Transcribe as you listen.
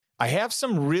I have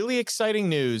some really exciting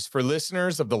news for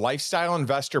listeners of the Lifestyle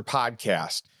Investor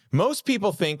podcast. Most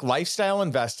people think lifestyle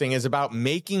investing is about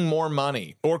making more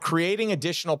money or creating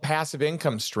additional passive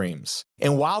income streams.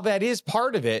 And while that is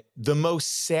part of it, the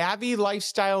most savvy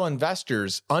lifestyle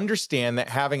investors understand that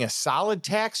having a solid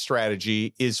tax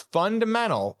strategy is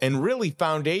fundamental and really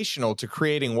foundational to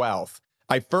creating wealth.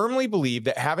 I firmly believe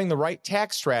that having the right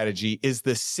tax strategy is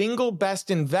the single best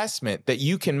investment that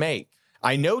you can make.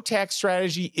 I know tax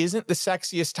strategy isn't the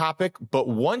sexiest topic, but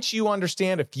once you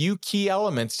understand a few key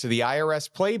elements to the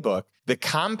IRS playbook, the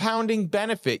compounding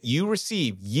benefit you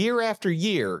receive year after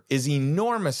year is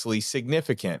enormously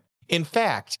significant. In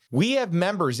fact, we have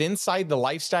members inside the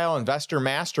Lifestyle Investor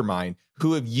Mastermind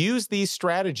who have used these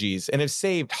strategies and have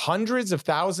saved hundreds of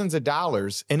thousands of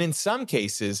dollars, and in some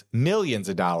cases, millions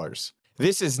of dollars.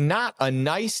 This is not a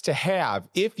nice to have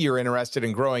if you're interested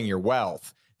in growing your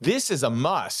wealth. This is a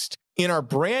must. In our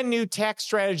brand new tax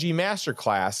strategy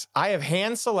masterclass, I have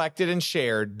hand-selected and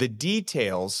shared the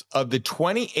details of the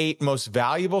 28 most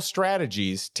valuable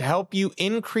strategies to help you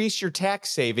increase your tax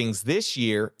savings this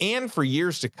year and for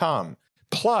years to come.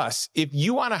 Plus, if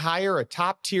you want to hire a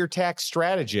top-tier tax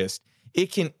strategist,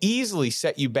 it can easily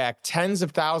set you back tens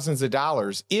of thousands of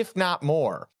dollars, if not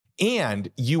more.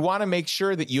 And you want to make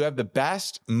sure that you have the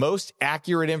best, most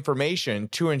accurate information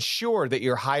to ensure that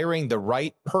you're hiring the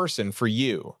right person for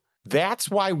you. That's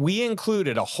why we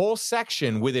included a whole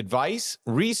section with advice,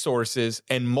 resources,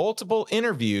 and multiple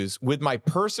interviews with my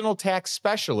personal tax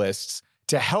specialists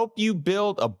to help you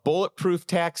build a bulletproof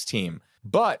tax team,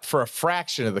 but for a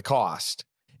fraction of the cost.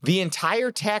 The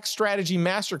entire tax strategy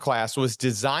masterclass was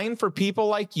designed for people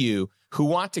like you who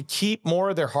want to keep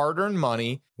more of their hard-earned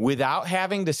money without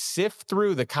having to sift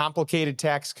through the complicated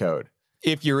tax code.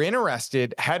 If you're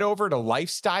interested, head over to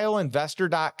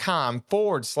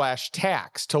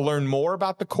lifestyleinvestor.com/tax to learn more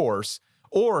about the course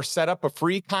or set up a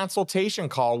free consultation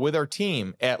call with our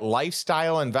team at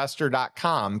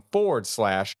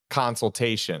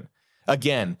lifestyleinvestor.com/consultation.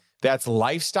 Again, that's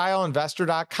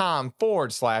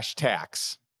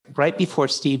lifestyleinvestor.com/tax. Right before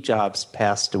Steve Jobs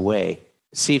passed away,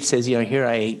 Steve says, here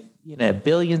I have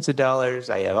billions of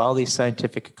dollars. I have all these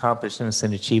scientific accomplishments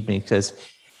and achievements. He says,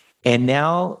 and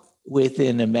now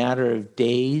within a matter of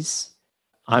days,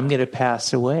 I'm going to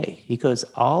pass away. He goes,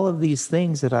 all of these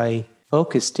things that I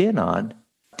focused in on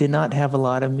did not have a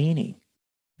lot of meaning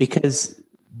because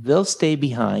they'll stay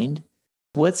behind.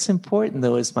 What's important,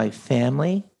 though, is my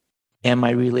family and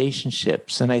my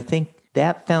relationships. And I think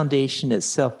that foundation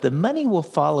itself, the money will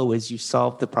follow as you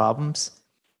solve the problems,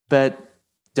 but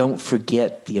don't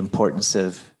forget the importance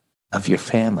of your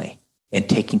family and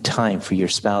taking time for your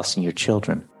spouse and your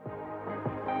children.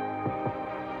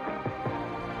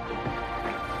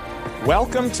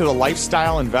 Welcome to the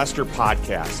Lifestyle Investor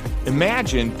Podcast.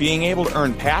 Imagine being able to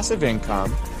earn passive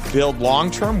income, build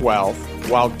long-term wealth,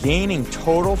 while gaining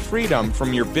total freedom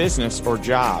from your business or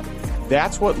job.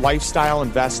 That's what lifestyle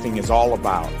investing is all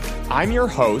about. I'm your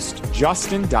host,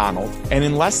 Justin Donald, and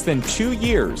in less than 2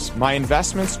 years, my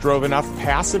investments drove enough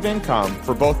passive income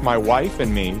for both my wife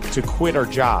and me to quit our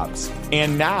jobs.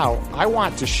 And now I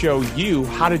want to show you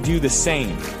how to do the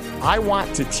same. I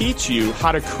want to teach you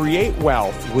how to create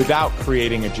wealth without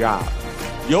creating a job.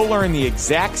 You'll learn the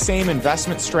exact same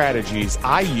investment strategies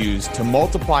I used to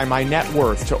multiply my net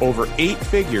worth to over 8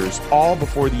 figures, all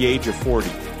before the age of 40.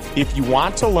 If you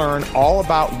want to learn all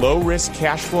about low-risk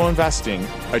cash flow investing,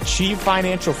 achieve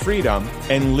financial freedom,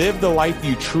 and live the life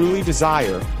you truly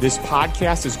desire, this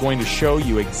podcast is going to show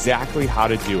you exactly how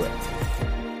to do it.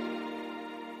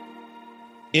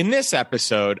 In this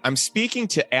episode, I'm speaking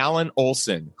to Alan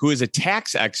Olsen, who is a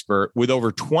tax expert with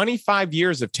over 25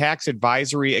 years of tax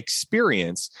advisory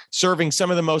experience, serving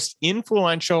some of the most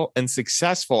influential and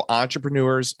successful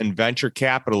entrepreneurs and venture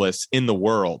capitalists in the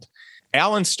world.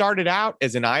 Alan started out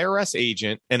as an IRS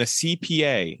agent and a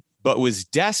CPA, but was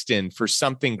destined for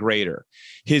something greater.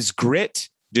 His grit,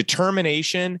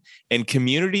 determination, and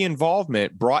community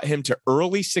involvement brought him to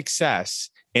early success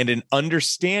and an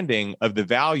understanding of the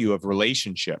value of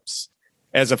relationships.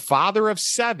 As a father of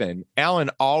 7, Alan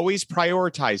always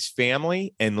prioritized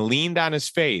family and leaned on his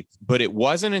faith, but it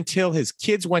wasn't until his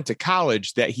kids went to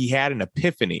college that he had an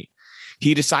epiphany.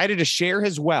 He decided to share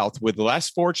his wealth with less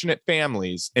fortunate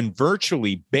families and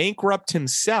virtually bankrupt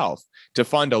himself to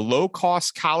fund a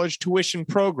low-cost college tuition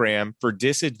program for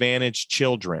disadvantaged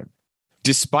children.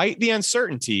 Despite the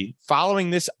uncertainty, following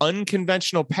this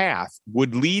unconventional path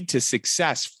would lead to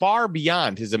success far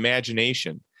beyond his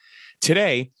imagination.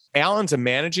 Today, Alan's a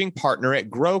managing partner at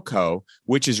GrowCo,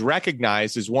 which is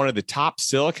recognized as one of the top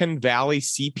Silicon Valley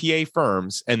CPA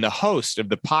firms and the host of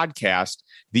the podcast,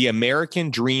 The American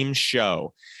Dream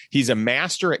Show. He's a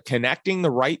master at connecting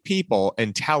the right people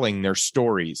and telling their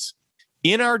stories.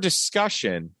 In our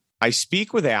discussion, I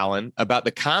speak with Alan about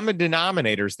the common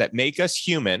denominators that make us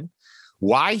human,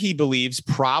 why he believes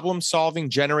problem solving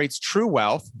generates true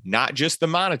wealth, not just the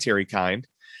monetary kind,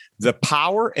 the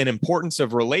power and importance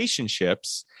of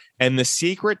relationships, and the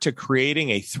secret to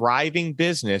creating a thriving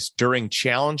business during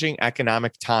challenging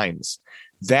economic times.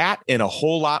 That and a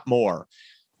whole lot more.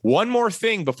 One more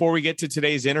thing before we get to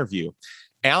today's interview.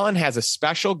 Alan has a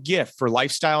special gift for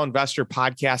Lifestyle Investor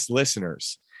Podcast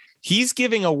listeners. He's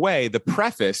giving away the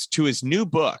preface to his new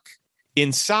book.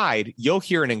 Inside, you'll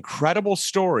hear an incredible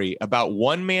story about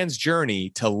one man's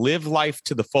journey to live life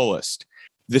to the fullest.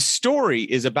 The story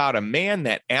is about a man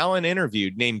that Alan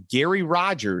interviewed named Gary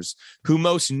Rogers, who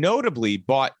most notably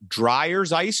bought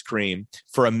Dreyer's ice cream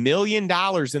for $1 million in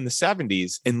the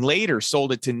 70s and later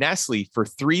sold it to Nestle for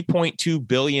 $3.2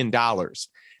 billion.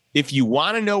 If you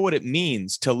want to know what it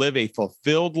means to live a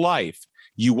fulfilled life,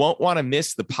 you won't want to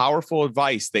miss the powerful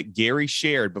advice that Gary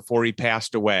shared before he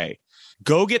passed away.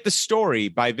 Go get the story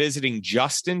by visiting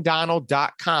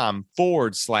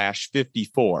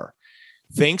justindonald.com/54.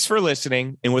 Thanks for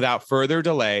listening. And without further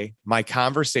delay, my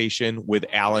conversation with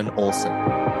Alan Olsen.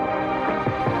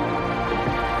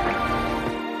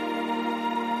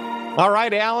 All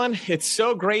right, Alan, it's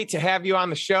so great to have you on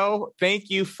the show. Thank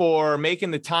you for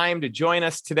making the time to join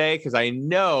us today, because I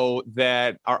know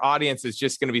that our audience is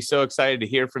just going to be so excited to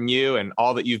hear from you and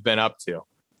all that you've been up to.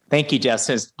 Thank you,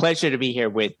 Justin. It's a pleasure to be here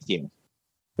with you.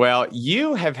 Well,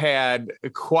 you have had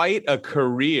quite a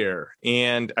career,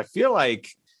 and I feel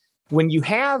like when you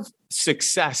have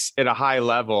success at a high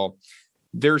level,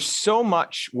 there's so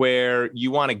much where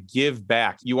you want to give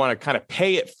back. You want to kind of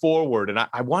pay it forward. And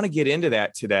I want to get into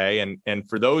that today. And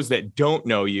for those that don't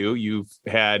know you, you've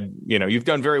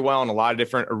done very well in a lot of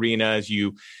different arenas.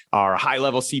 You are a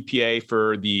high-level CPA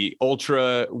for the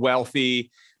ultra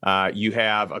wealthy. You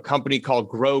have a company called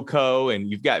GrowCo, and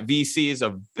you've got VCs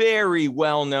of very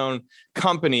well-known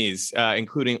companies,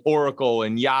 including Oracle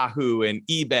and Yahoo and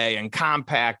eBay and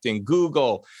Compaq and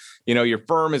Google. You know, your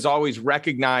firm is always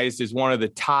recognized as one of the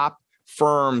top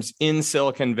firms in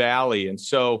Silicon Valley. And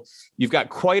so you've got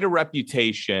quite a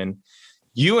reputation.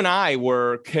 You and I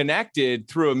were connected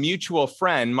through a mutual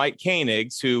friend, Mike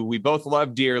Koenigs, who we both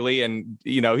love dearly. And,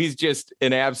 you know, he's just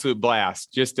an absolute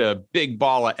blast, just a big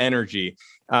ball of energy.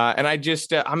 And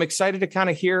I'm excited to kind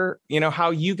of hear,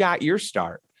 how you got your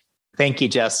start. Thank you,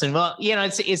 Justin. Well,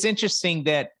 it's interesting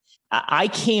that I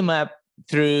came up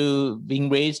through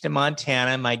being raised in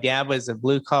Montana. My dad was a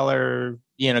blue collar,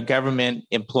 government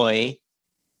employee.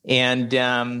 And,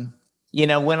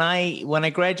 when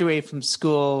I graduated from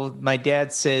school, my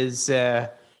dad says, Alan,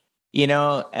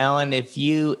 if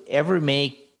you ever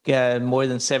make more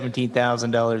than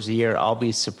 $17,000 a year, I'll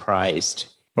be surprised.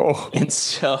 Oh. And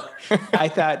so I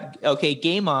thought, okay,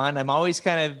 game on. I'm always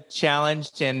kind of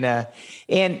challenged. And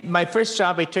my first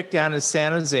job I took down in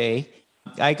San Jose.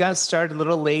 I got started a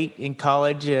little late in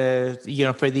college,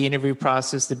 for the interview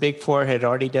process. The Big Four had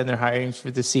already done their hirings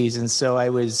for the season. So I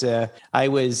was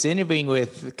interviewing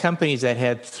with companies that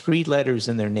had 3 letters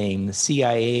in their name: the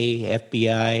CIA,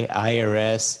 FBI,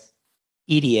 IRS,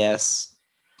 EDS.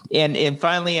 And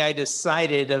finally, I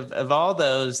decided of all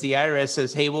those, the IRS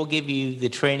says, hey, we'll give you the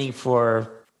training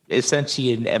for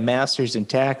essentially a master's in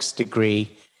tax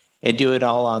degree and do it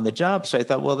all on the job. So I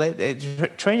thought, well,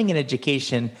 training and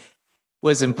education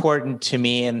was important to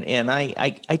me. And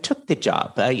I took the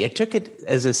job. I took it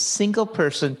as a single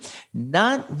person,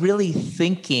 not really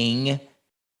thinking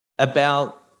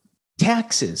about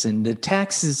taxes and the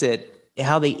taxes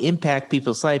how they impact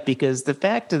people's life, because the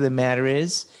fact of the matter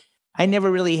is, I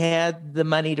never really had the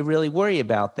money to really worry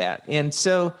about that. And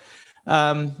so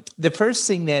the first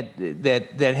thing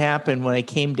that happened when I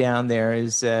came down there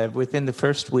is within the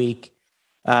first week,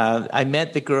 I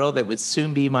met the girl that would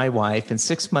soon be my wife. And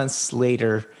 6 months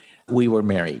later, we were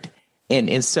married.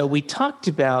 And so we talked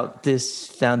about this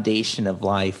foundation of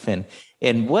life and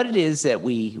what it is that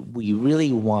we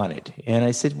really wanted. And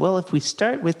I said, well, if we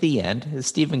start with the end, as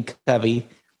Stephen Covey,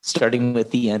 starting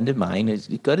with the end of mine, is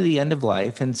go to the end of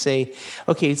life and say,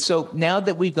 okay, so now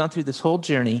that we've gone through this whole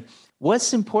journey,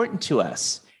 what's important to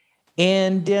us?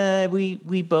 And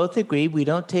we both agreed we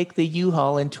don't take the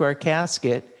U-Haul into our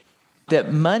casket,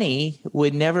 that money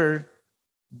would never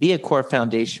be a core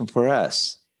foundation for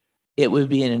us. It would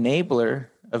be an enabler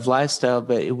of lifestyle,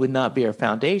 but it would not be our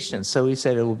foundation. So we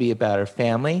said it will be about our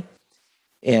family.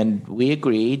 And we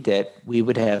agreed that we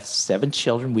would have 7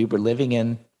 children. We were living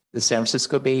in the San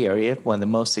Francisco Bay Area, one of the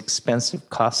most expensive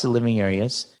cost of living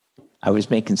areas. I was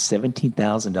making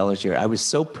 $17,000 a year. I was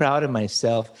so proud of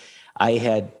myself. I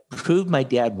had proved my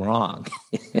dad wrong.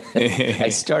 I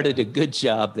started a good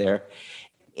job there.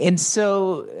 And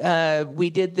so we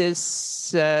did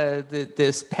this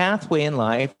pathway in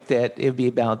life that it'd be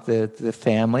about the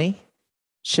family,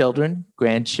 children,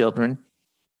 grandchildren,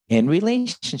 and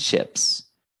relationships.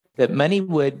 That money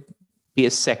would be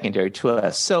a secondary to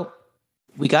us. So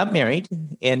we got married,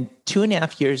 and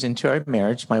 2.5 years into our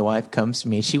marriage, my wife comes to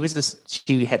me.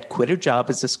 She had quit her job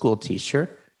as a school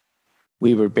teacher.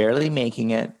 We were barely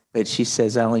making it, but she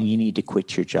says, "Ellen, you need to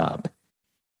quit your job."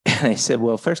 And I said,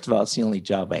 "Well, first of all, it's the only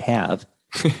job I have.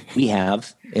 We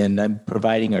have, and I'm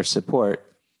providing our support."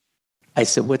 I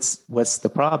said, "What's the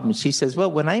problem?" She says,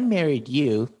 "Well, when I married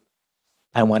you,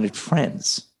 I wanted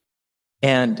friends.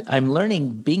 And I'm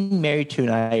learning, being married to an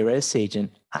IRS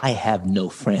agent, I have no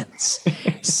friends.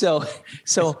 so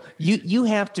you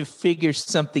have to figure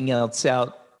something else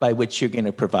out by which you're going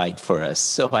to provide for us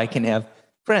so I can have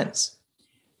friends."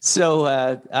 So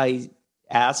I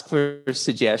asked for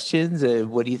suggestions.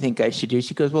 What do you think I should do?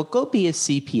 She goes, "Well, go be a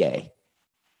CPA."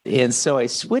 And so I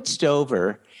switched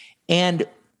over. And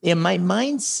in my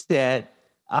mindset,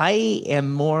 I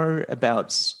am more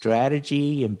about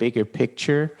strategy and bigger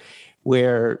picture,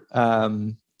 where a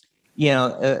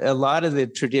lot of the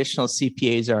traditional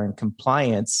CPAs are in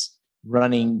compliance,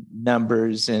 running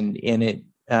numbers, and it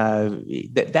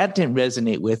that didn't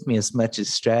resonate with me as much as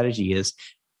strategy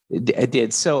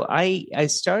did. So I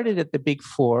started at the Big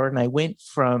Four, and I went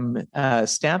from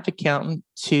staff accountant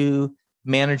to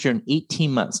manager in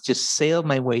 18 months. Just sailed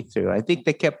my way through. I think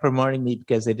they kept promoting me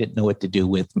because they didn't know what to do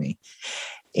with me.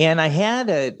 And I had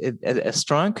a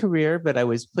strong career, but I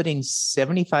was putting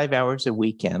 75 hours a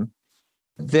week in.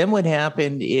 Then what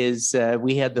happened is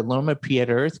we had the Loma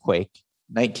Prieta earthquake,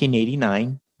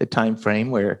 1989, the time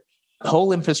frame where the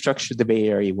whole infrastructure of the Bay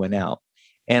Area went out.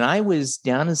 And I was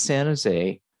down in San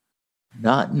Jose,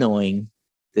 not knowing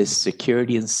the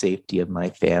security and safety of my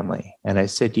family. And I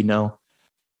said,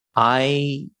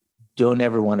 I don't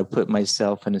ever want to put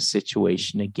myself in a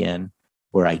situation again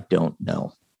where I don't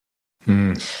know.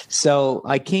 So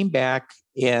I came back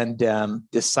and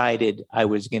decided I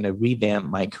was going to revamp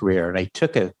my career. And I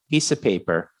took a piece of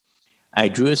paper. I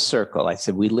drew a circle. I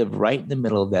said, we live right in the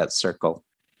middle of that circle.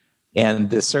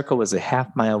 And the circle was a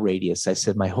 1/2-mile radius. I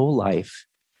said, my whole life,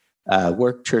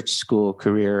 work, church, school,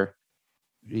 career,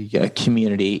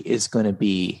 community is going to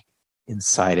be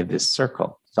inside of this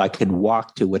circle. So I can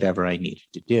walk to whatever I needed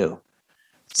to do.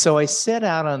 So I set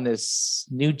out on this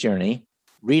new journey,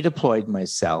 redeployed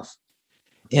myself,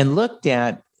 and looked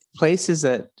at places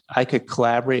that I could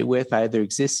collaborate with, either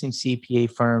existing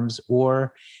CPA firms,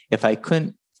 or if I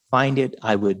couldn't find it,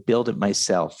 I would build it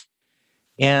myself.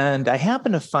 And I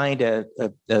happened to find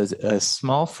a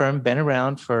small firm, been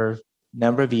around for a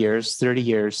number of years, 30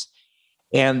 years.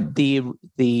 And the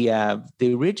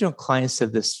original clients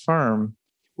of this firm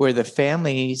were the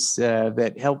families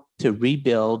that helped to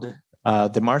rebuild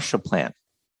the Marshall Plan,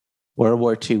 World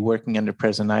War II, working under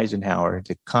President Eisenhower,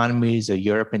 the economies of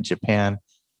Europe and Japan.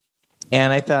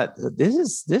 And I thought,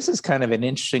 this is kind of an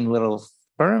interesting little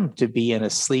firm to be in a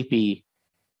sleepy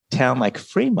town like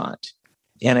Fremont.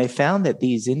 And I found that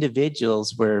these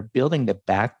individuals were building the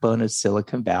backbone of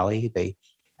Silicon Valley. They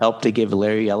helped to give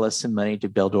Larry Ellison money to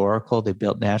build Oracle. They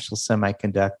built National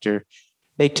Semiconductor.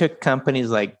 They took companies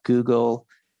like Google,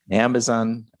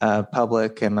 Amazon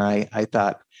public, and I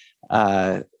thought,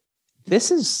 this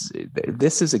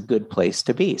is a good place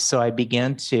to be. So I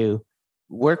began to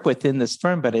work within this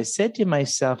firm, but I said to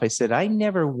myself, I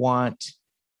never want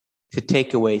to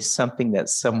take away something that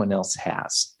someone else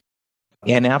has.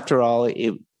 And after all,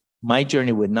 my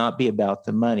journey would not be about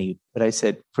the money, but I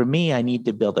said, for me, I need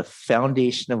to build a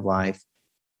foundation of life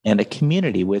and a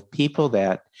community with people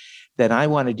that I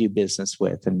want to do business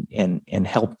with and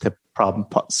help to problem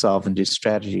solve and do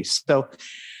strategies.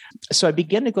 So I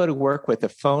began to go to work with a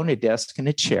phone, a desk, and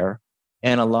a chair,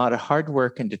 and a lot of hard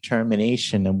work and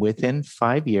determination. And within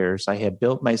 5 years, I had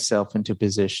built myself into a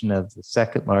position of the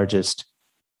second largest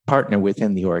partner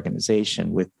within the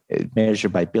organization, with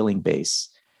measured by billing base.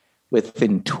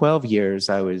 Within 12 years,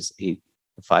 I was a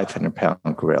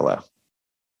 500-pound gorilla.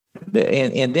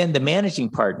 And then the managing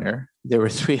partner, there were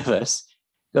 3 of us,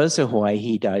 goes to Hawaii.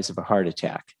 He dies of a heart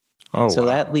attack. Oh, so wow.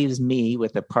 That leaves me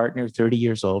with a partner 30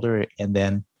 years older, and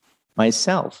then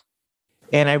myself.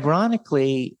 And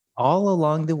ironically, all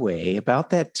along the way, about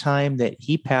that time that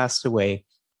he passed away,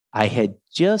 I had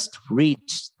just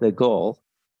reached the goal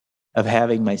of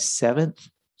having my 7th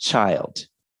child.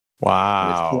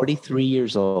 Wow. I was 43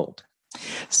 years old.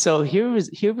 So here was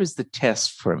the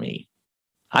test for me.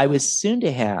 I was soon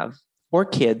to have 4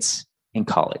 kids in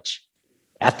college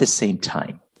at the same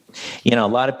time. A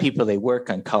lot of people, they work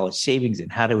on college savings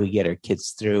and how do we get our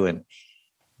kids through?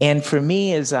 And for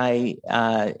me, as I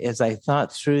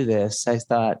thought through this, I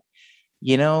thought,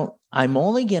 I'm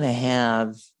only going to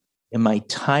have in my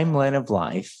timeline of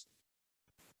life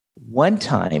one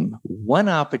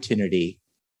opportunity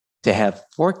to have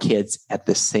 4 kids at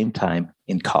the same time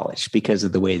in college because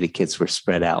of the way the kids were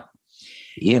spread out.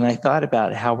 And I thought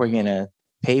about how we're going to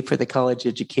pay for the college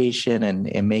education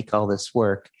and make all this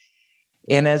work.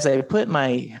 And as I put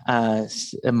my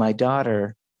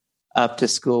daughter up to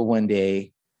school one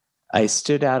day, I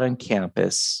stood out on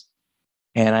campus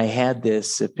and I had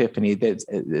this epiphany that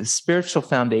the spiritual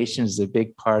foundation is a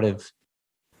big part of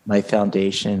my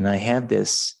foundation. And I had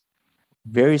this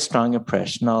very strong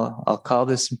impression. I'll call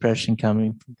this impression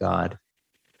coming from God.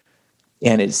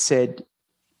 And it said,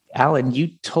 Alan, you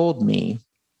told me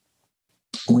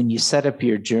when you set up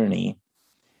your journey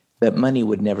that money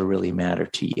would never really matter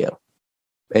to you.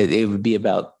 It would be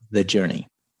about the journey.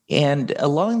 And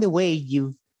along the way,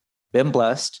 you've been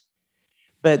blessed,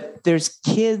 but there's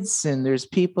kids and there's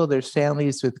people, there's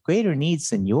families with greater needs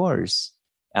than yours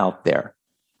out there.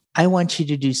 I want you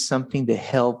to do something to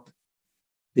help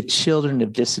the children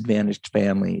of disadvantaged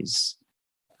families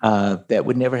that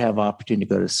would never have opportunity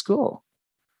to go to school.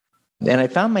 And I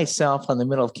found myself on the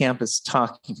middle of campus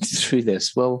talking through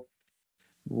this. Well,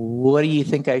 what do you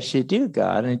think I should do,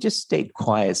 God? And it just stayed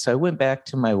quiet. So I went back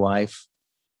to my wife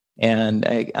and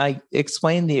I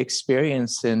explained the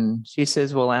experience. And she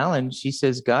says, well, Alan, she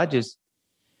says, God just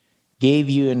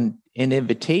gave you an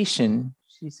invitation.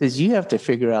 She says, you have to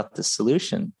figure out the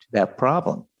solution to that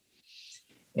problem.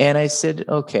 And I said,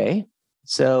 okay,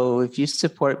 so if you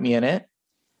support me in it,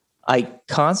 I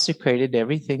consecrated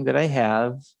everything that I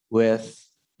have with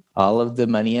all of the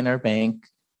money in our bank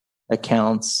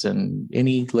accounts and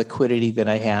any liquidity that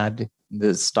I had in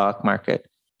the stock market.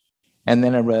 And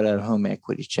then I wrote out a home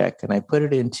equity check and I put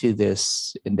it into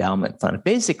this endowment fund.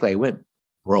 Basically, I went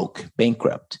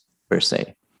bankrupt per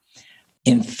se,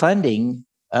 in funding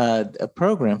a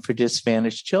program for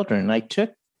disadvantaged children. And I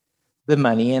took the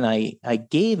money and I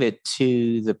gave it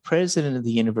to the president of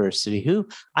the university, who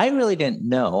I really didn't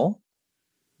know,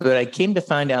 but I came to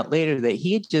find out later that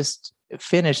he had just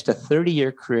finished a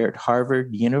 30-year career at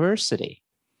Harvard University.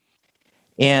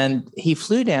 And he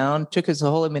flew down, took his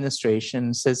whole administration,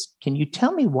 and says, can you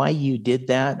tell me why you did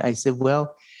that? I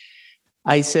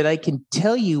said, I can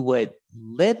tell you what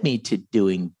led me to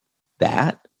doing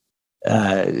that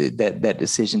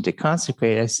decision to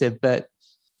consecrate. I said, but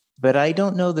I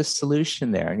don't know the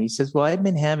solution there. And he says, well, I've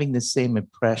been having the same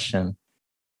impression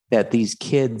that these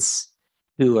kids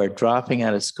who are dropping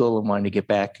out of school and wanting to get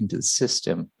back into the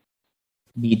system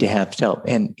need to have help.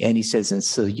 And he says, and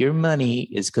so your money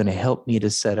is going to help me to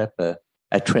set up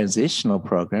a transitional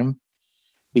program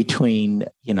between,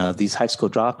 these high school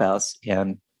dropouts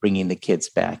and bringing the kids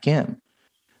back in.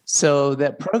 So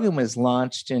that program was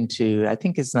launched into, I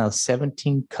think it's now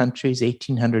 17 countries,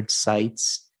 1,800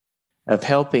 sites, of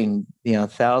helping,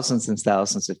 thousands and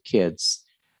thousands of kids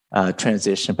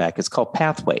transition back. It's called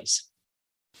Pathways.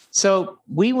 So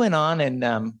we went on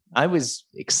and I was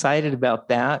excited about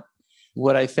that.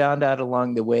 What I found out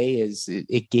along the way is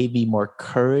it gave me more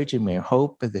courage and more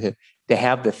hope to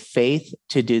have the faith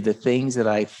to do the things that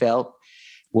I felt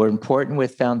were important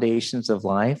with foundations of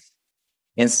life.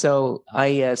 And so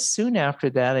I soon after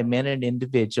that, I met an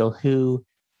individual who,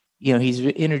 he's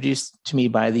introduced to me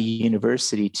by the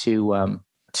university to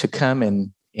come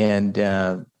and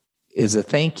as a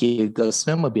thank you, go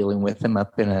snowmobiling with him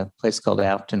up in a place called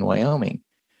Afton, Wyoming.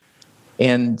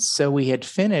 And so we had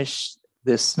finished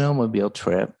this snowmobile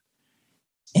trip.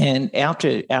 And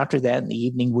after that in the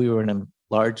evening, we were in a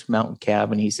large mountain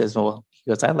cabin. He says,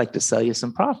 I'd like to sell you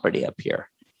some property up here.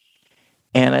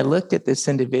 And I looked at this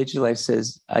individual. I said,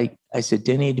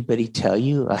 didn't anybody tell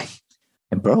you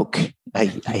I'm broke? I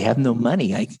have no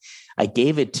money. I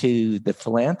gave it to the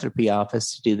philanthropy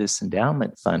office to do this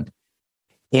endowment fund.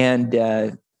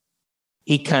 And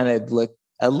he kind of looked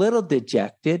a little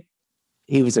dejected.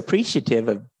 He was appreciative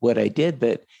of what I did,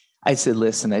 but I said,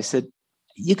 listen,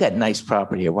 you got nice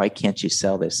property here. Why can't you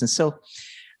sell this? And so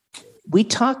we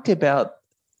talked about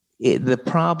the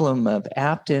problem of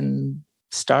Afton.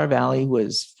 Star Valley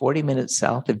was 40 minutes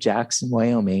south of Jackson,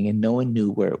 Wyoming, and no one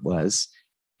knew where it was.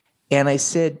 And I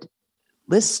said,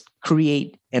 let's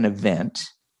create an event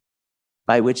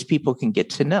by which people can get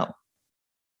to know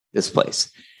this place.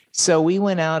 So we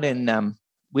went out and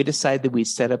we decided that we'd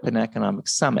set up an economic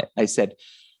summit. I said,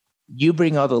 you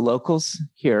bring all the locals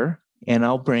here and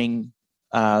I'll bring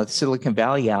Silicon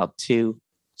Valley out to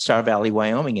Star Valley,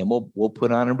 Wyoming, and we'll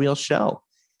put on a real show.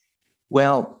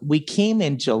 Well, we came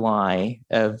in July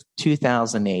of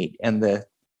 2008, and the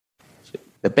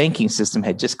banking system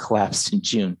had just collapsed in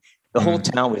June. The whole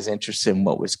town was interested in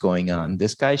what was going on.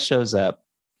 This guy shows up,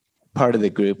 part of the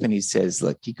group, and he says,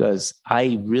 look, he goes,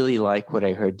 I really like what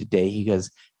I heard today. He goes,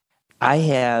 I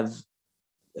have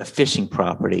a fishing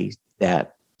property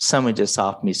that someone just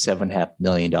offered me $7.5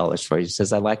 million for. He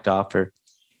says, I'd like to offer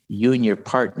you and your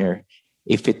partner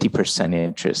a 50%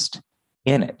 interest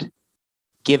in it.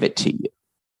 Give it to you.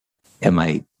 And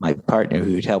my partner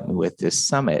who'd helped me with this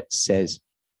summit says,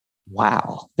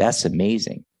 wow, that's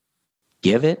amazing.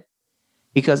 Give it?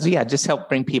 Because, yeah, just help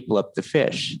bring people up to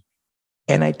fish.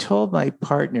 And I told my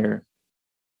partner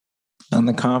on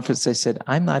the conference, I said,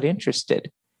 I'm not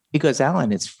interested. He goes,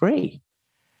 Alan, it's free.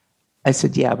 I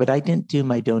said, yeah, but I didn't do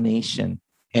my donation.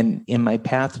 And in my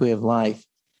pathway of life,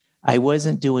 I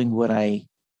wasn't doing what I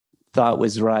thought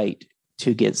was right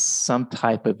to get some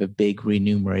type of a big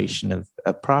remuneration of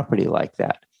a property like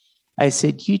that. I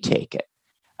said, you take it.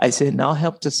 I said, and I'll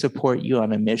help to support you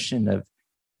on a mission of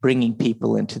bringing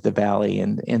people into the valley.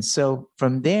 And so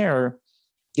from there,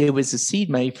 it was a seed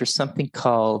money for something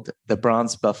called the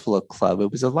Bronze Buffalo Club.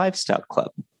 It was a livestock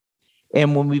club.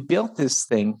 And when we built this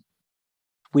thing,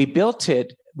 we built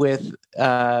it with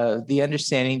the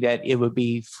understanding that it would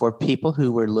be for people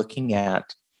who were looking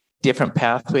at different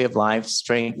pathway of life,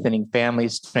 strengthening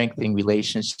families, strengthening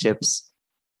relationships.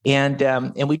 And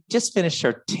we just finished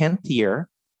our 10th year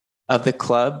of the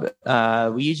club.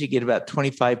 We usually get about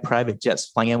 25 private jets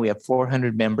flying in. We have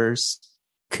 400 members.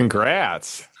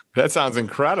 Congrats. That sounds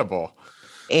incredible.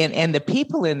 And the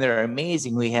people in there are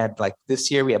amazing. We had, like,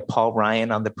 this year, we had Paul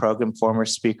Ryan on the program, former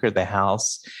Speaker of the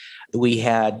House. We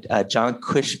had John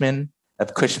Cushman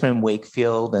of Cushman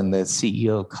Wakefield and the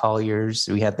CEO of Colliers.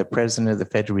 We had the president of the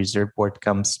Federal Reserve Board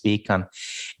come speak on.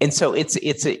 And so it's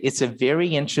a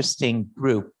very interesting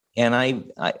group. And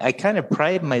I kind of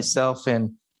pride myself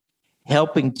in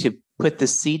helping to put the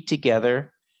seed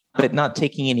together, but not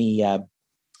taking any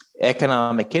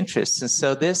economic interest. And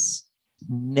so this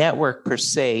network per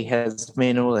se has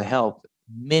been able to help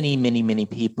many, many, many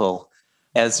people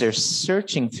as they're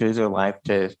searching through their life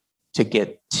to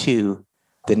get to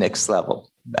the next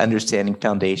level, understanding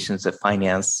foundations of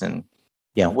finance and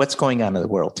what's going on in the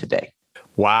world today.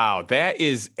 Wow, that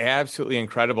is absolutely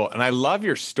incredible. And I love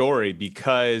your story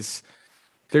because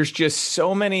there's just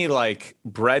so many like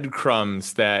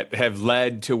breadcrumbs that have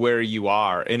led to where you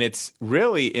are. And it's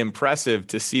really impressive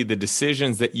to see the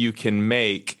decisions that you can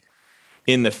make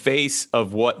in the face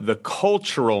of what the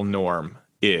cultural norm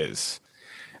is.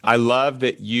 I love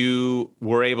that you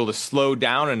were able to slow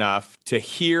down enough to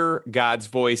hear God's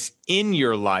voice in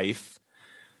your life,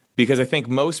 because I think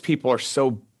most people are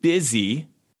so busy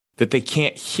that they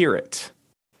can't hear it.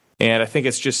 And I think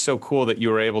it's just so cool that you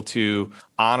were able to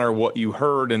honor what you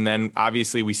heard. And then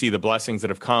obviously we see the blessings that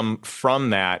have come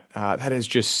from that. That is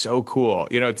just so cool.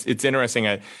 You know, it's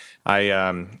interesting.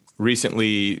 I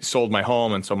recently sold my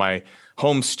home. And so my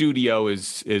home studio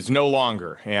is no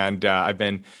longer. And I've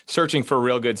been searching for a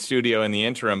real good studio in the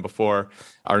interim before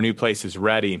our new place is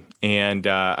ready. And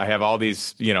I have all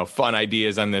these, fun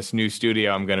ideas on this new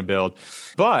studio I'm going to build.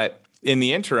 But in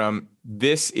the interim,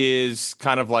 this is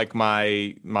kind of like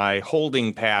my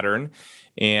holding pattern.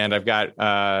 And I've got,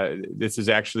 this is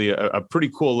actually a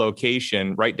pretty cool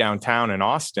location right downtown in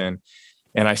Austin.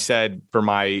 And I said for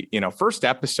my, first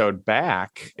episode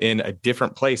back in a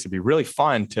different place, it'd be really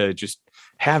fun to just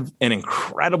have an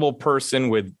incredible person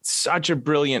with such a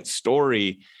brilliant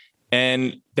story.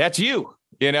 And that's you.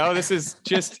 This is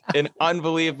just an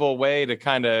unbelievable way to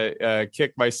kind of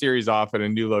kick my series off at a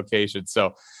new location.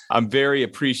 So I'm very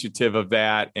appreciative of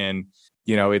that. And,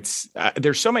 it's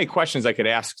there's so many questions I could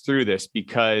ask through this,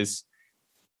 because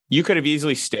you could have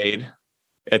easily stayed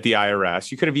at the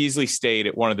IRS. You could have easily stayed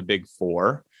at one of the big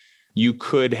four. You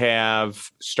could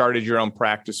have started your own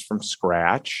practice from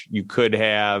scratch. You could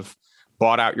have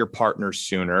bought out your partner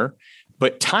sooner,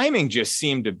 but timing just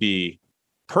seemed to be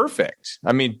perfect.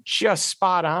 I mean, just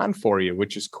spot on for you,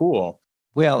 which is cool.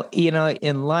 Well,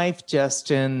 in life,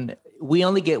 Justin, we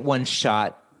only get one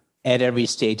shot at every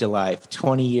stage of life,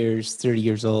 20 years, 30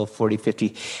 years old, 40,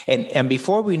 50. And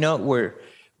before we know it,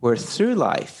 we're through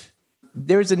life.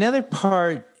 There's another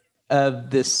part of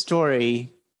this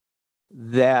story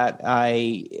that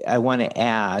I want to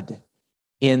add,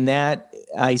 in that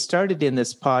I started in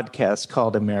this podcast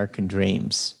called American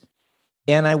Dreams.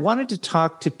 And I wanted to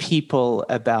talk to people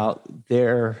about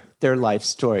their life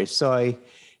story. So I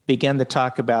began to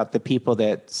talk about the people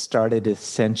that started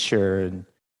Accenture and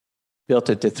built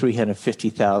it to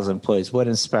 350,000 employees. What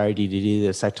inspired you to do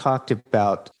this? I talked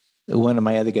about one of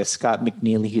my other guys, Scott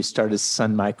McNeely, who started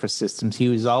Sun Microsystems, he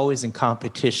was always in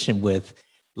competition with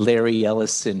Larry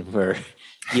Ellison for,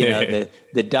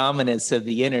 the dominance of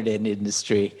the internet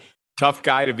industry. Tough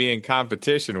guy to be in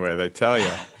competition with, I tell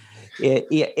you.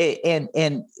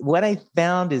 And what I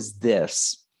found is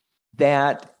this,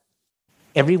 that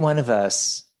every one of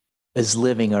us is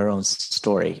living our own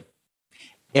story.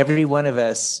 Every one of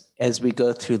us, as we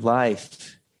go through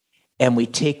life and we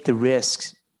take the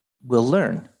risks, we'll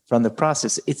learn from the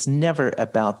process. It's never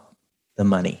about the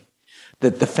money.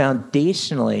 That the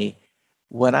foundationally,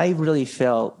 what I really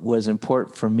felt was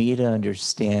important for me to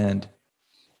understand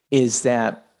is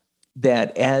that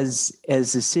as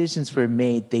decisions were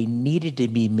made, they needed to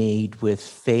be made with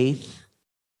faith,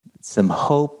 some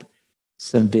hope,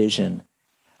 some vision.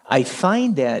 I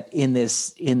find that in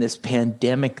this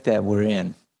pandemic that we're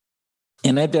in,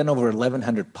 and I've done over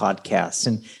 1,100 podcasts,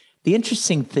 and the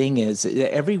interesting thing is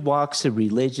every walks of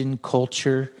religion,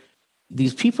 culture,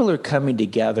 these people are coming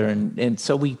together, and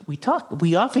so we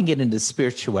often get into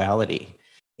spirituality.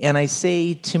 And I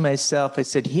say to myself, I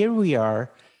said, here we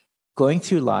are going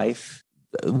through life.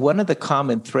 One of the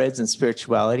common threads in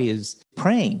spirituality is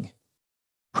praying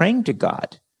to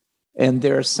God. And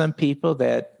there are some people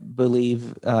that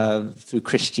believe through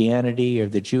Christianity or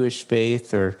the Jewish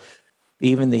faith or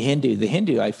even the Hindu. The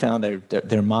Hindu, I found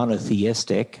they're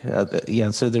monotheistic.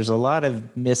 So there's a lot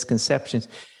of misconceptions.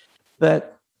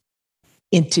 But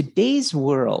in today's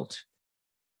world,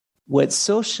 what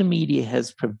social media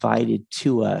has provided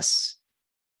to us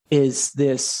is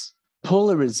this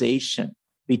polarization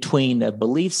between a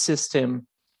belief system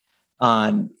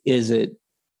on, is it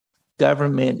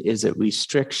government, is it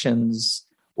restrictions,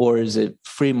 or is it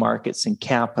free markets and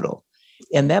capital?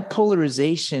 And that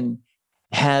polarization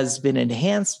has been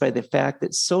enhanced by the fact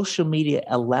that social media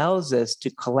allows us to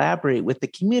collaborate with the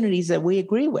communities that we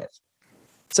agree with.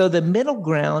 So the middle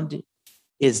ground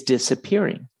is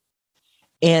disappearing.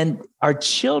 And our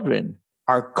children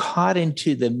are caught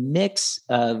into the mix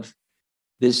of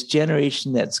this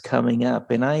generation that's coming up.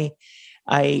 And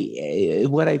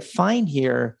what I find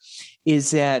here is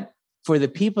that for the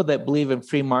people that believe in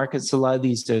free markets, a lot of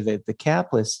these are the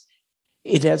capitalists,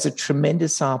 it has a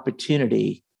tremendous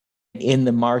opportunity in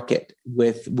the market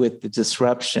with the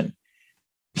disruption.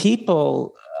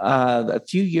 People, a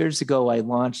few years ago, I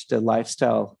launched a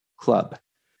lifestyle club,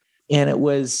 and it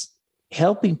was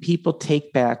helping people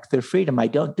take back their freedom. I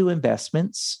don't do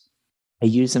investments. I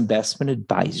use investment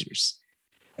advisors,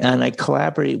 and I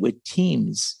collaborate with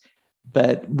teams,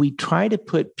 but we try to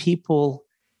put people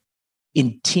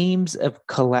in teams of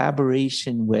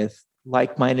collaboration with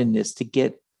like-mindedness to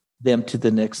get them to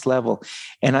the next level.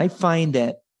 And I find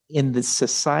that in the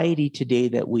society today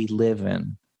that we live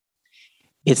in,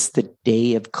 it's the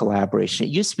day of collaboration. It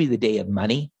used to be the day of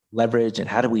money, leverage, and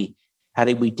how do we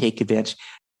take advantage?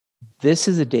 This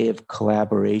is a day of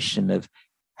collaboration, of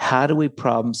how do we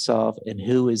problem solve and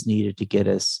who is needed to get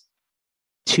us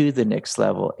to the next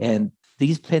level. And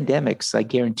these pandemics, I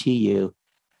guarantee you,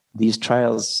 these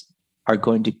trials are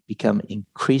going to become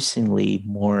increasingly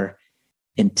more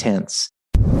intense.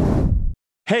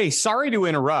 Hey, sorry to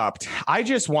interrupt. I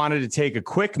just wanted to take a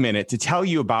quick minute to tell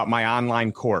you about my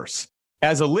online course.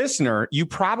 As a listener, you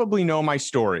probably know my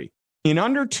story. In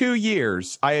under 2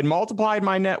 years, I had multiplied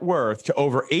my net worth to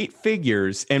over 8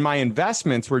 figures, and my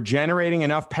investments were generating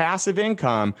enough passive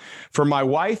income for my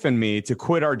wife and me to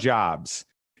quit our jobs.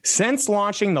 Since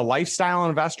launching the Lifestyle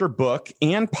Investor book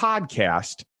and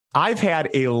podcast, I've had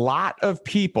a lot of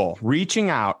people reaching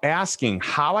out asking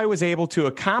how I was able to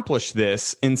accomplish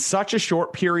this in such a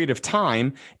short period of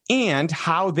time and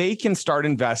how they can start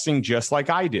investing just like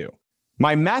I do.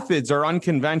 My methods are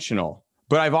unconventional,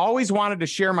 but I've always wanted to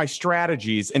share my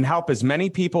strategies and help as many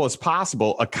people as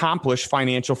possible accomplish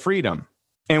financial freedom.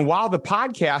 And while the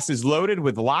podcast is loaded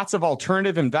with lots of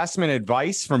alternative investment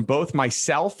advice from both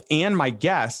myself and my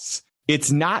guests,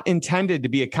 it's not intended to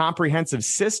be a comprehensive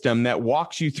system that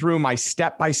walks you through my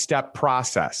step-by-step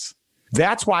process.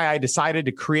 That's why I decided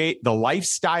to create the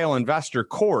Lifestyle Investor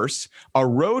course, a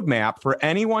roadmap for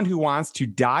anyone who wants to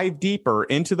dive deeper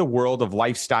into the world of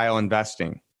lifestyle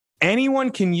investing.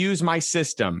 Anyone can use my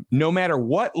system, no matter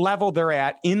what level they're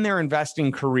at in their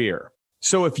investing career.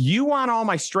 So if you want all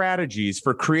my strategies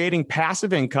for creating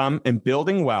passive income and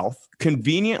building wealth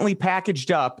conveniently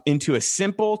packaged up into a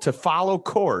simple to follow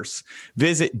course,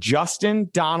 visit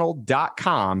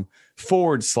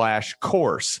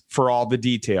justindonald.com/course for all the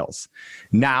details.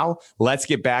 Now, let's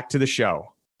get back to the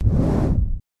show.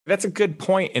 That's a good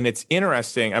point, and it's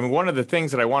interesting. I mean, one of the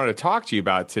things that I wanted to talk to you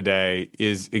about today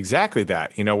is exactly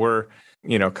that. You know, we're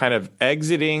kind of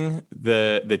exiting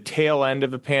the tail end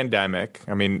of a pandemic.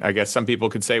 I mean, I guess some people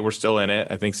could say we're still in it.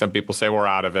 I think some people say we're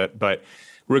out of it. But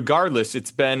regardless,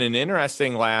 it's been an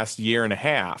interesting last year and a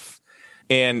half.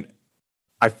 And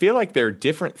I feel like there are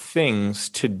different things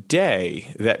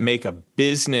today that make a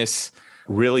business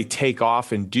really take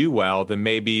off and do well than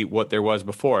maybe what there was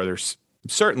before. There's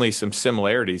certainly some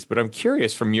similarities, but I'm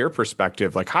curious from your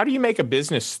perspective, like how do you make a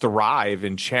business thrive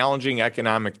in challenging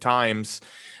economic times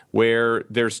where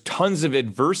there's tons of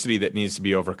adversity that needs to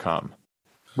be overcome?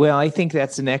 Well, I think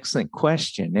that's an excellent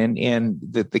question. And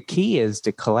the key is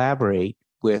to collaborate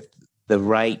with the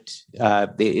right,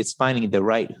 it's finding the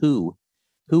right who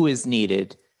is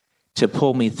needed to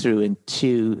pull me through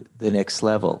into the next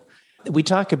level. We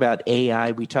talk about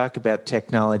AI, we talk about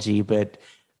technology, but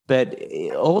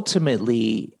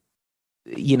ultimately,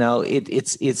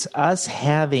 it's us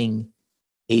having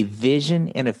a vision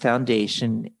and a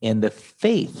foundation and the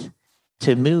faith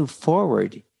to move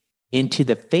forward into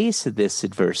the face of this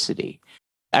adversity.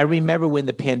 I remember when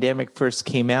the pandemic first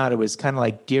came out, it was kind of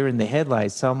like deer in the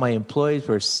headlights. All my employees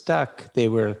were stuck. We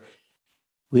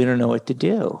don't know what to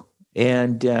do.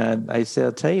 And I said,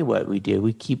 I'll tell you what we do.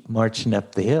 We keep marching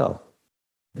up the hill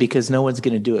because no one's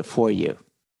going to do it for you.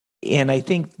 And I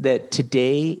think that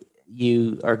today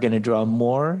you are going to draw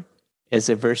more. As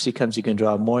adversity comes, you can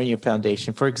draw more in your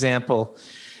foundation. For example,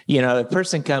 a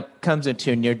person comes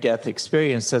into a near-death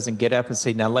experience, doesn't get up and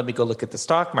say, now let me go look at the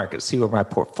stock market, see where my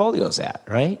portfolio's at,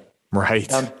 right? Right.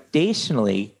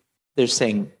 Foundationally, they're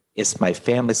saying, it's my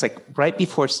family. It's like right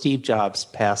before Steve Jobs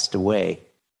passed away,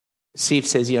 Steve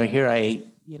says, here I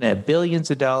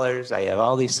billions of dollars. I have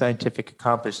all these scientific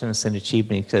accomplishments and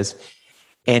achievements.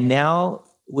 And now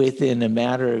within a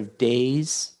matter of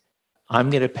days, I'm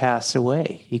going to pass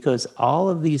away. He goes, all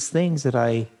of these things that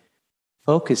I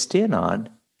focused in on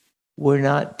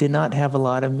did not have a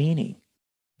lot of meaning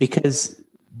because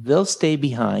they'll stay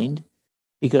behind.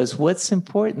 Because what's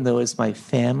important though is my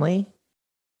family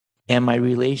and my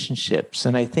relationships.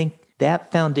 And I think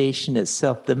that foundation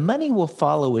itself, the money will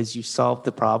follow as you solve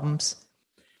the problems.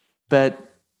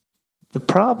 But the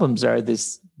problems are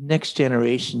this next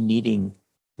generation needing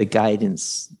the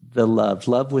guidance, the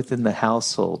love within the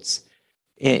households.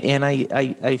 And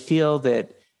I feel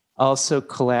that also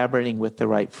collaborating with the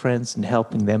right friends and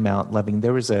helping them out, loving.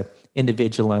 There was an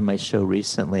individual on my show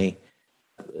recently.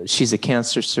 She's a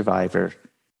cancer survivor.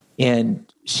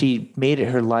 And she made it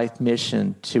her life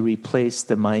mission to replace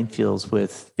the minefields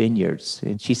with vineyards.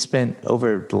 And she spent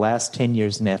over the last 10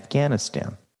 years in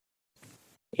Afghanistan.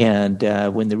 And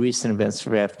when the recent events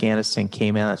for Afghanistan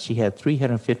came out, she had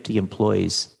 350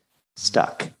 employees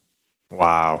stuck.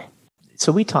 Wow.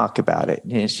 So we talk about it.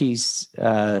 And she's,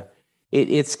 every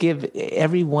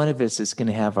one of us is going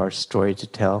to have our story to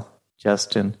tell,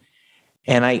 Justin.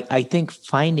 And I think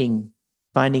finding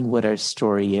what our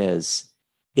story is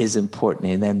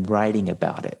important, and then writing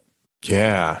about it.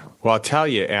 Yeah. Well, I'll tell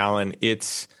you, Alan,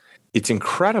 it's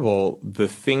incredible the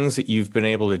things that you've been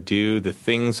able to do, the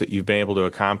things that you've been able to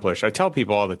accomplish. I tell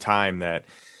people all the time that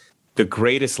the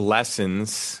greatest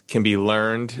lessons can be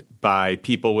learned by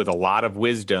people with a lot of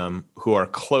wisdom who are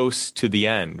close to the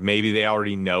end. Maybe they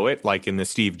already know it, like in the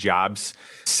Steve Jobs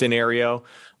scenario,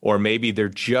 or maybe they're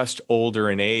just older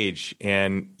in age.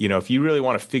 And, if you really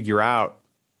want to figure out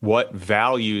what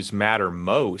values matter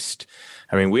most,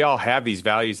 I mean, we all have these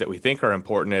values that we think are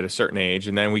important at a certain age,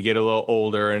 and then we get a little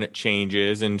older and it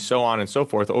changes and so on and so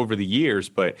forth over the years.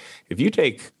 But if you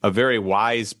take a very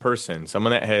wise person,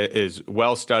 someone that is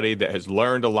well-studied, that has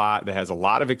learned a lot, that has a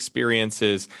lot of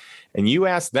experiences, and you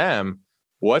ask them,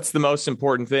 what's the most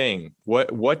important thing?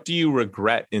 What do you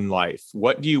regret in life?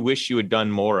 What do you wish you had done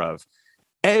more of?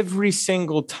 Every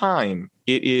single time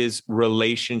it is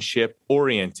relationship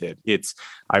oriented. It's,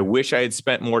 I wish I had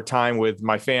spent more time with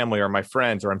my family or my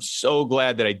friends, or I'm so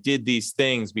glad that I did these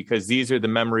things because these are the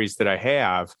memories that I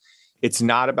have. It's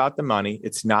not about the money.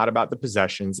 It's not about the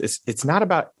possessions. It's not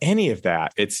about any of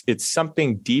that. It's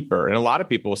something deeper. And a lot of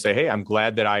people will say, hey, I'm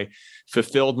glad that I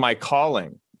fulfilled my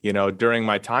calling, during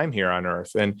my time here on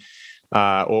earth. And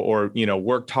or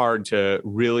worked hard to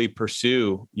really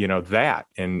pursue, that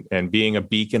and being a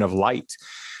beacon of light.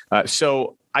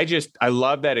 So I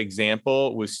love that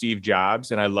example with Steve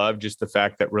Jobs. And I love just the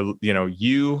fact that,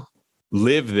 you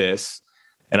live this.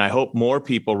 And I hope more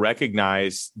people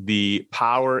recognize the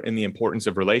power and the importance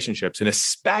of relationships, and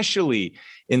especially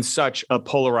in such a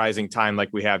polarizing time like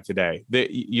we have today.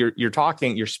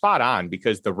 You're spot on,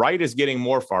 because the right is getting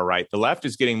more far right. The left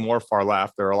is getting more far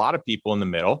left. There are a lot of people in the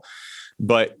middle,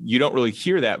 but you don't really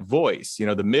hear that voice.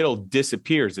 The middle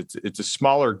disappears. It's a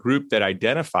smaller group that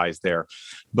identifies there.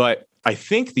 But I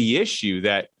think the issue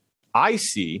that I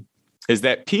see is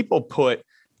that people put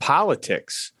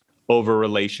politics over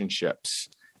relationships.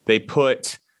 They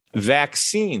put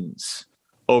vaccines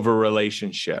over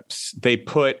relationships. They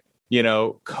put,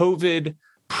 COVID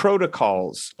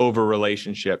protocols over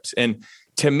relationships. And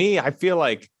to me, I feel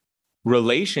like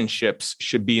relationships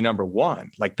should be number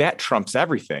one. Like that trumps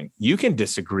everything. You can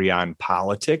disagree on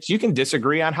politics. You can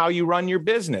disagree on how you run your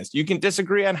business. You can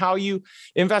disagree on how you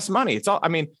invest money. It's all,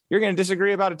 you're going to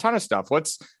disagree about a ton of stuff.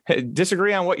 Let's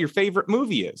disagree on what your favorite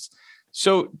movie is.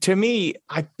 So to me,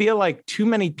 I feel like too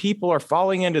many people are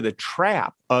falling into the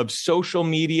trap of social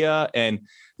media and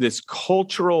this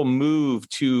cultural move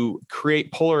to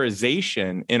create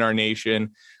polarization in our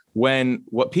nation, when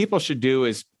what people should do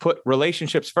is put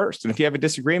relationships first. And if you have a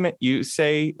disagreement, you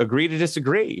say, agree to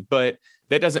disagree. But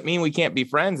that doesn't mean we can't be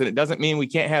friends. And it doesn't mean we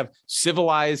can't have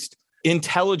civilized,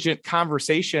 intelligent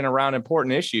conversation around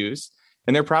important issues.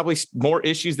 And there are probably more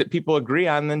issues that people agree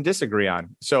on than disagree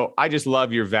on. So I just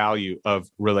love your value of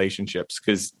relationships,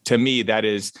 because to me, that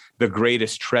is the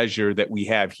greatest treasure that we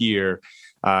have here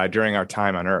during our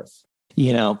time on Earth.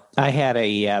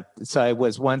 I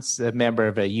was once a member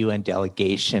of a UN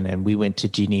delegation, and we went to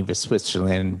Geneva,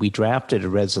 Switzerland. We drafted a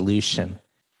resolution.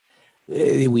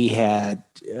 We had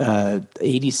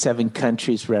 87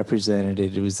 countries represented.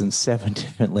 It was in 7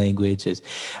 different languages.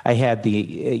 I had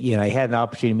an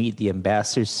opportunity to meet the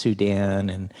ambassadors of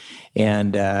Sudan,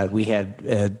 and we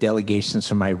had delegations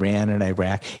from Iran and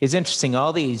Iraq. It's interesting,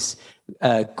 all these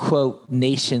quote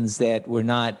nations that were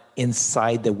not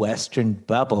inside the Western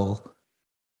bubble,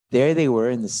 there they were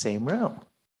in the same room.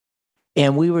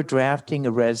 And we were drafting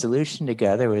a resolution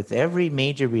together with every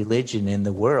major religion in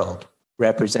the world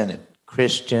represented: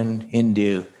 Christian,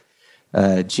 Hindu,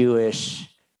 Jewish,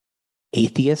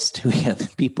 atheist. We had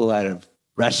people out of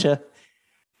Russia.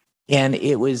 And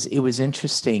it was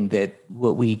interesting that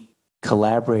what we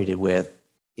collaborated with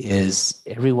is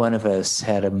every one of us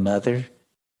had a mother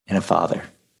and a father.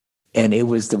 And it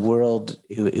was the world,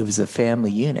 it was a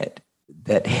family unit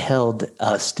that held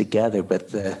us together, but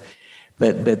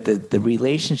the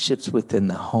relationships within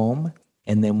the home,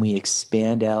 and then we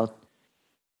expand out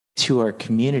to our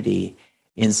community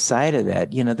inside of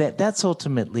that. That's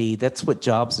ultimately, that's what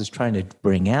Jobs is trying to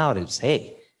bring out is,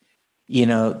 hey,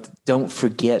 don't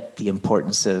forget the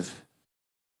importance of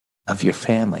your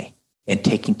family and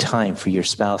taking time for your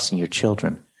spouse and your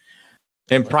children.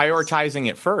 And prioritizing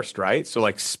it first, right? So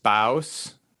like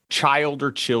spouse, child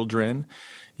or children,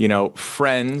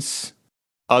 friends,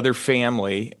 other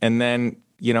family, and then,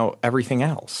 everything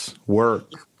else, work,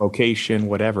 vocation,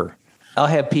 whatever. I'll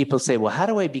have people say, well, how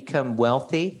do I become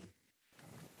wealthy?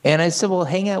 And I said, well,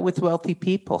 hang out with wealthy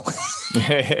people.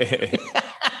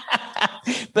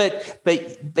 But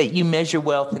you measure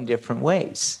wealth in different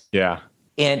ways. Yeah.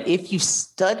 And if you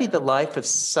study the life of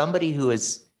somebody who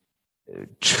has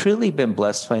truly been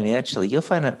blessed financially, you'll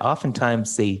find that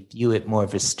oftentimes they view it more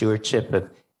of a stewardship of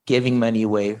giving money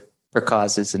away for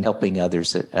causes and helping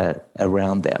others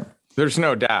around them. There's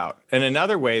no doubt. And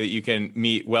another way that you can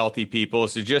meet wealthy people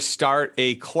is to just start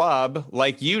a club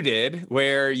like you did,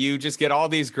 where you just get all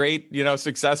these great,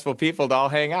 successful people to all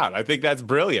hang out. I think that's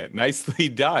brilliant. Nicely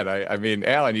done. I mean,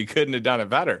 Alan, you couldn't have done it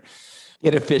better.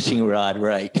 Get a fishing rod,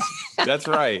 right? That's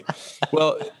right.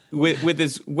 Well, with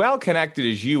as well connected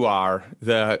as you are,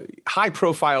 the high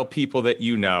profile people that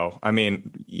you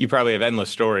probably have endless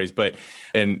stories,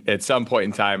 and at some point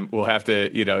in time, we'll have to,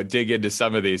 dig into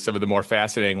some of the more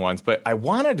fascinating ones. But I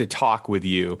wanted to talk with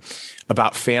you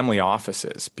about family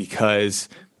offices, because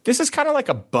this is kind of like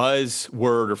a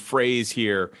buzzword or phrase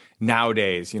here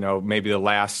nowadays, maybe the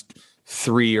last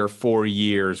 3 or 4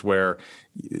 years, where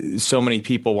so many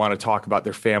people want to talk about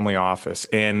their family office.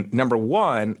 And number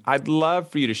one, I'd love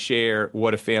for you to share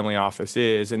what a family office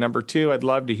is. And number two, I'd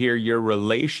love to hear your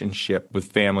relationship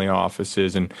with family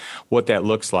offices and what that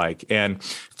looks like. And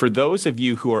for those of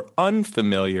you who are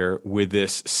unfamiliar with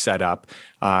this setup,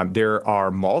 there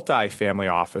are multi-family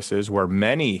offices where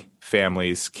many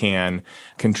families can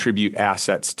contribute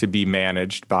assets to be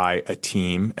managed by a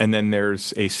team. And then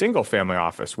there's a single family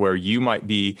office where you might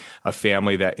be a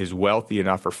family that is wealthy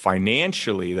enough, or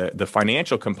financially, the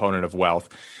financial component of wealth,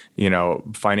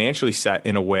 financially set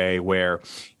in a way where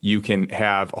you can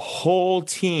have a whole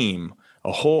team,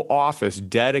 a whole office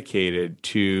dedicated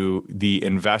to the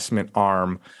investment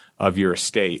arm of your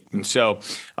estate. And so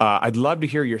I'd love to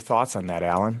hear your thoughts on that,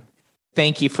 Alan.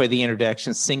 Thank you for the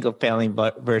introduction. Single family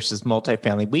versus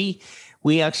multifamily.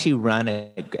 We actually run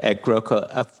at GrowCo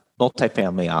a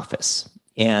multifamily office.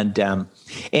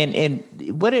 And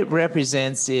what it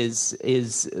represents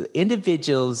is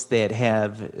individuals that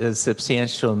have a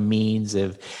substantial means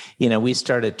of, we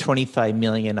start at 25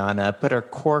 million on up, but our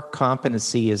core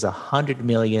competency is 100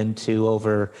 million to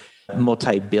over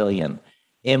multi-billion.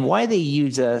 And why they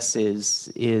use us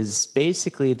is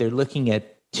basically they're looking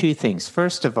at two things.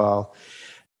 First of all,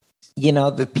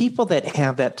 the people that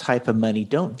have that type of money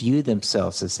don't view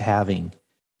themselves as having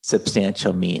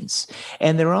substantial means.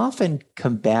 And they're often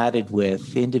combated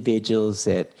with individuals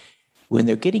that when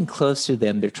they're getting close to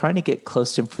them, they're trying to get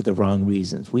close to them for the wrong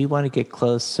reasons. We want to get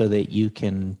close so that you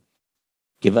can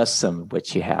give us some of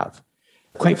what you have.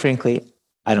 Quite frankly,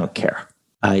 I don't care.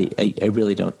 I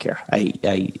really don't care.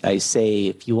 I say,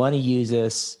 if you want to use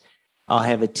us, I'll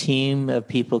have a team of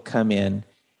people come in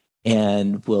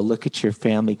and we'll look at your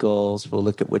family goals. We'll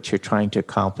look at what you're trying to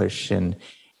accomplish, and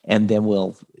then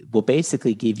we'll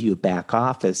basically give you a back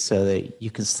office so that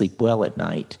you can sleep well at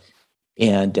night.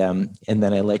 And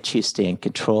then I let you stay in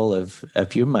control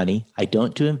of your money. I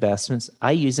don't do investments.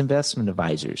 I use investment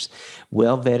advisors,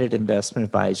 well-vetted investment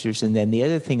advisors. And then the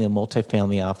other thing the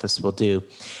multifamily office will do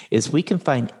is we can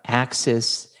find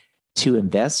access to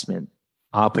investment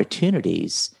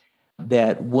opportunities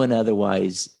that wouldn't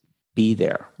otherwise be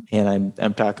there. And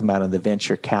I'm talking about in the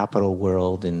venture capital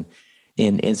world. And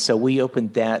so we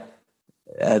opened that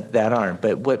arm.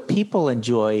 But what people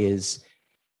enjoy is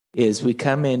we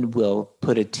come in, we'll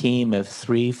put a team of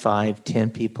 3, 5,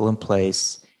 10 people in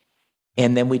place,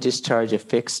 and then we just charge a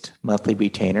fixed monthly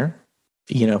retainer,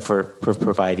 for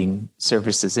providing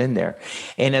services in there.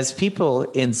 And as people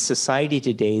in society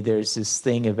today, there's this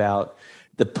thing about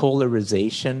the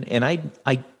polarization, and I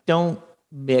don't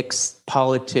mix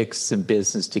politics and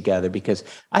business together because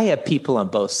I have people on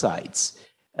both sides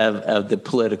of the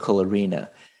political arena.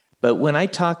 But when I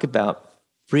talk about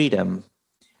freedom,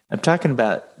 I'm talking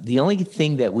about the only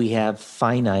thing that we have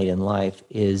finite in life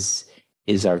is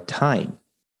our time.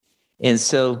 And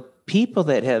so people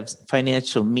that have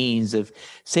financial means of,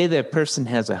 say that person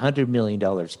has $100 million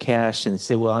cash and they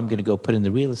say, well, I'm going to go put in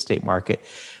the real estate market.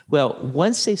 Well,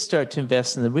 once they start to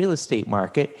invest in the real estate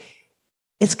market,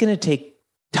 it's going to take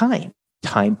time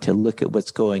to look at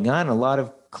what's going on. A lot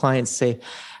of clients say,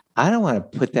 I don't want to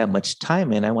put that much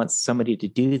time in. I want somebody to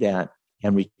do that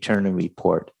and return a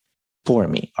report for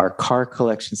me, our car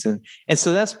collections. And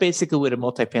so that's basically what a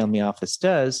multifamily office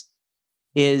does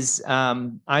is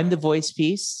I'm the voice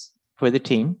piece for the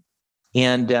team.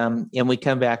 And we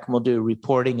come back and we'll do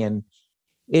reporting. And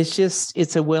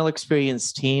it's a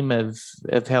well-experienced team of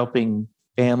helping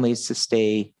families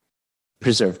to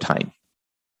preserve time,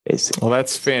 basically. Well,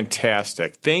 that's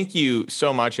fantastic. Thank you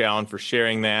so much, Alan, for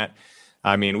sharing that.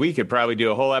 I mean, we could probably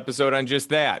do a whole episode on just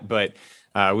that, but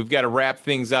we've got to wrap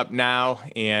things up now,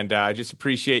 and I just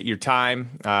appreciate your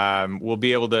time. We'll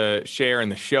be able to share in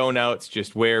the show notes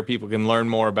just where people can learn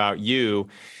more about you.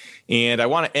 And I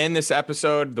want to end this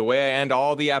episode the way I end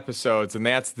all the episodes, and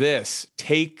that's this.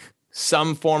 Take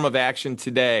some form of action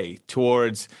today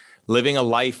towards living a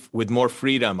life with more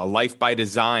freedom, a life by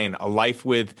design, a life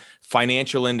with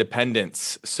financial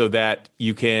independence so that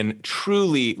you can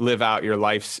truly live out your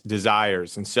life's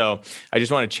desires. And so I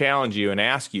just want to challenge you and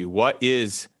ask you, what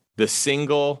is the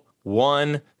single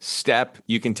one step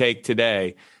you can take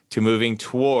today to moving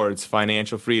towards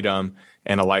financial freedom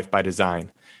and a life by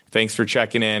design? Thanks for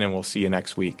checking in, and we'll see you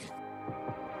next week.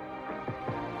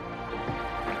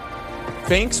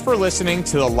 Thanks for listening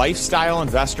to the Lifestyle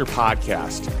Investor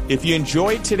Podcast. If you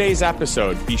enjoyed today's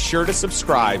episode, be sure to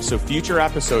subscribe so future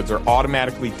episodes are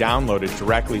automatically downloaded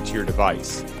directly to your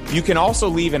device. You can also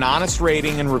leave an honest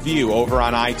rating and review over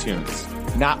on iTunes.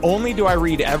 Not only do I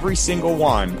read every single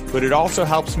one, but it also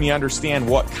helps me understand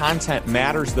what content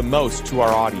matters the most to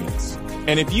our audience.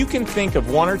 And if you can think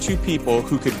of 1 or 2 people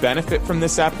who could benefit from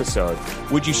this episode,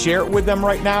 would you share it with them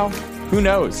right now? Who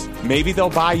knows? Maybe they'll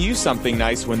buy you something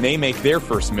nice when they make their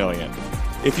first million.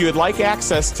 If you would like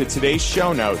access to today's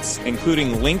show notes,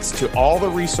 including links to all the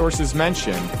resources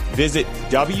mentioned, visit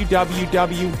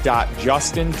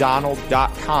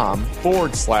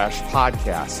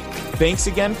www.justindonald.com/podcast. Thanks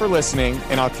again for listening,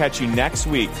 and I'll catch you next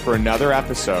week for another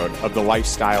episode of The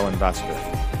Lifestyle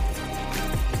Investor.